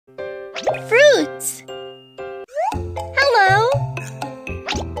fruits. Hello!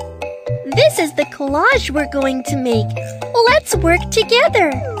 This is the collage we're going to make. Let's work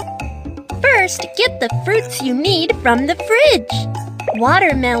together. First, get the fruits you need from the fridge.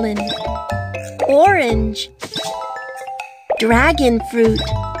 Watermelon, orange, dragon fruit,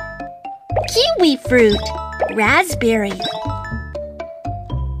 kiwi fruit, raspberry.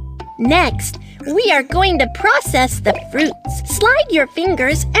 Next, we are going to process the fruits. Slide your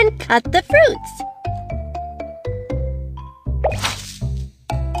fingers and cut the fruits.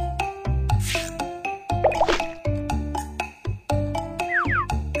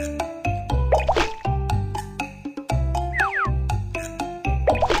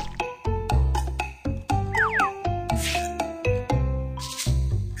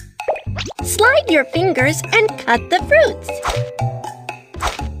 Slide your fingers and cut the fruits.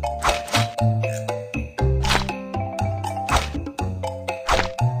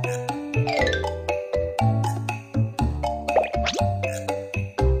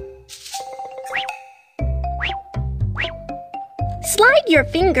 Slide your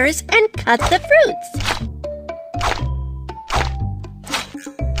fingers and cut the fruits.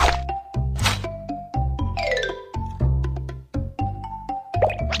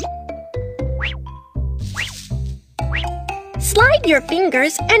 Slide your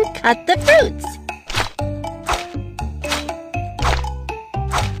fingers and cut the fruits.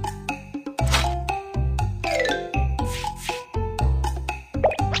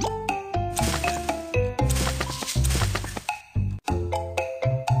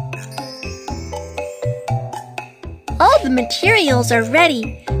 All the materials are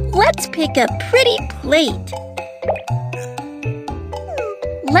ready. Let's pick a pretty plate.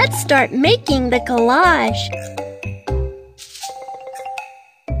 Let's start making the collage.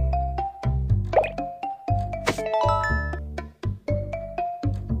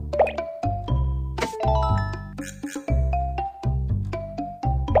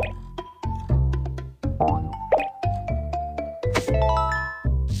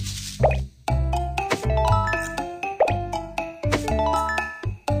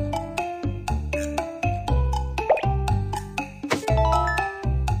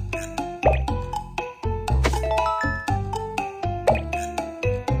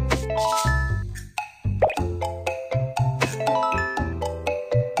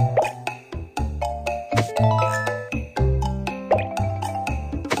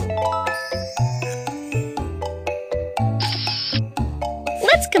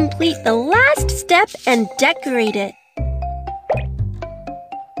 Let's complete the last step and decorate it.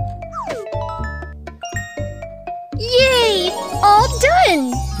 Yay! All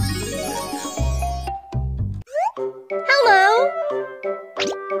done! Hello!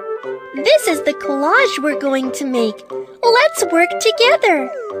 This is the collage we're going to make. Let's work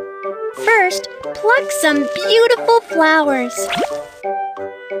together. First, pluck some beautiful flowers.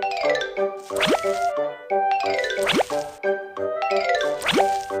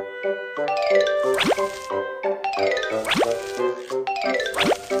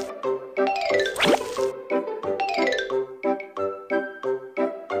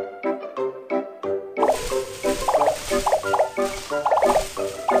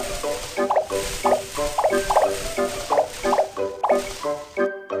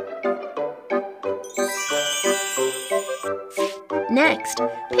 Next,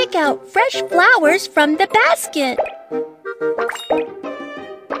 pick out fresh flowers from the basket.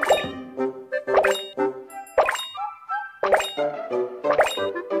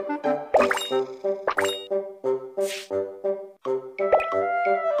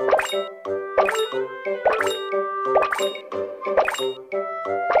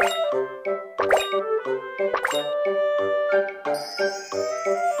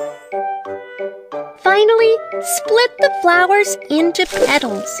 Finally, split the flowers into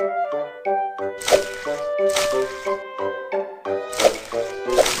petals.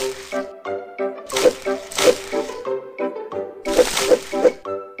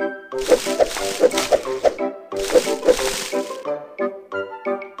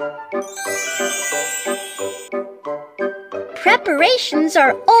 Preparations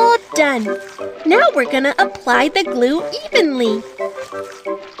are all done. Now we're gonna apply the glue evenly.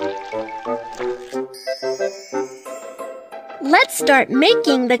 Let's start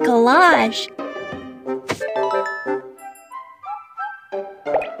making the collage.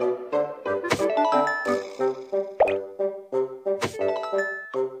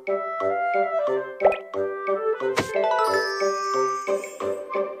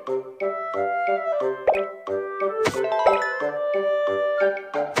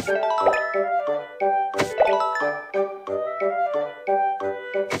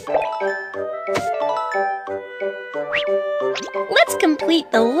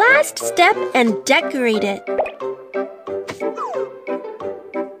 complete the last step and decorate it.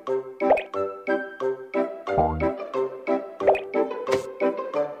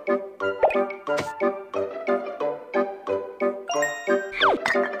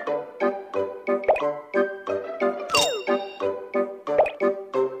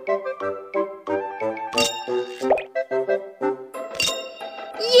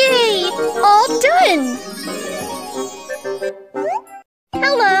 Yay! All done!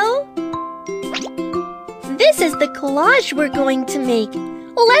 Hello! This is the collage we're going to make.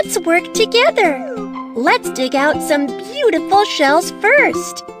 Let's work together. Let's dig out some beautiful shells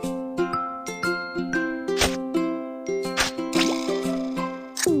first.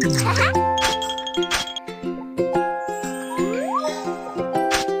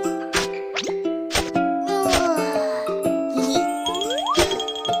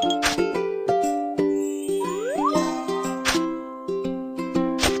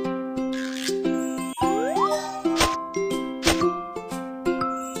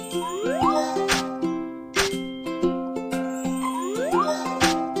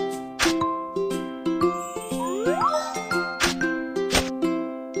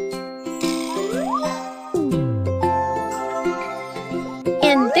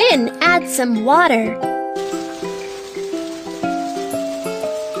 And then add some water.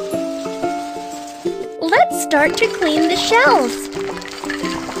 Let's start to clean the shells.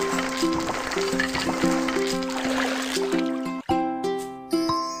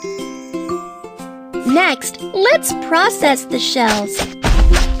 Next, let's process the shells.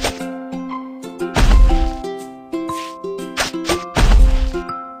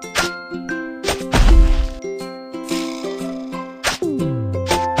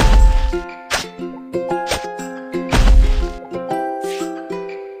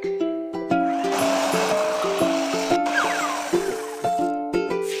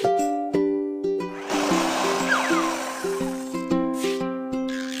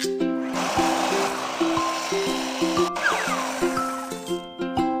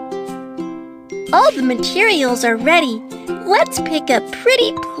 All the materials are ready. Let's pick a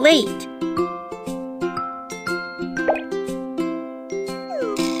pretty plate.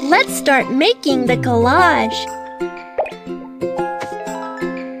 Let's start making the collage.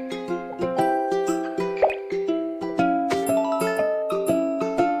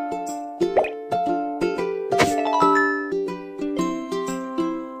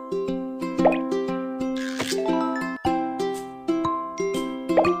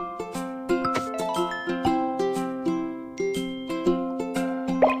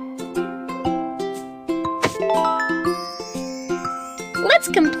 Let's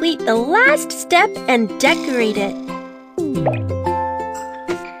complete the last step and decorate it.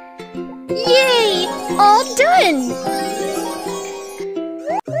 Yay! All done!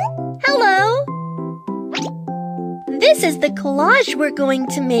 Hello! This is the collage we're going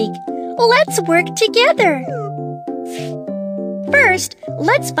to make. Let's work together. First,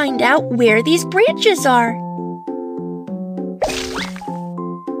 let's find out where these branches are.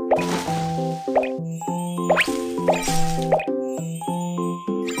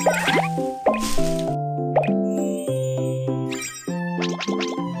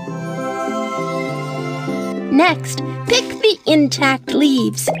 Next, pick the intact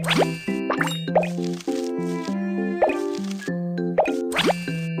leaves.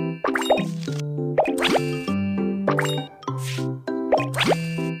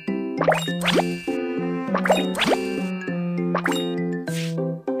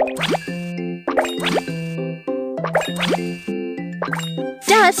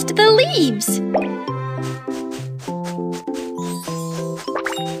 Dust the leaves.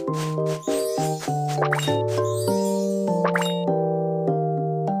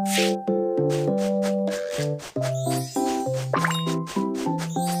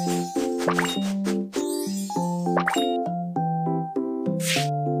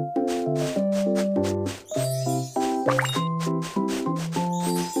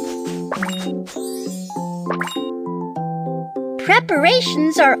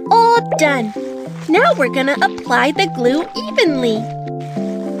 Preparations are all done. Now we're gonna apply the glue evenly.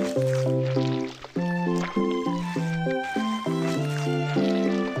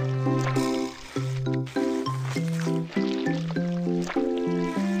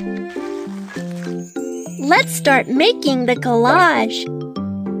 Let's start making the collage.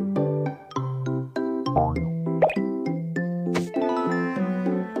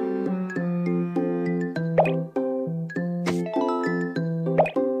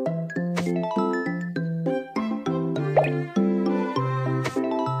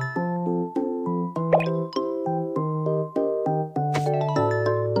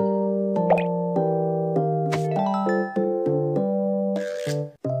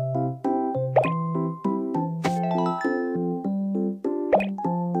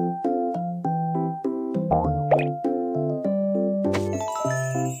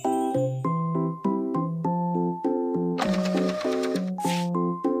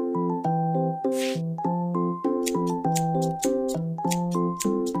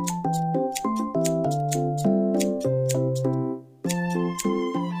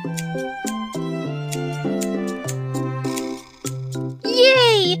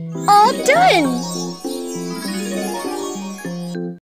 open!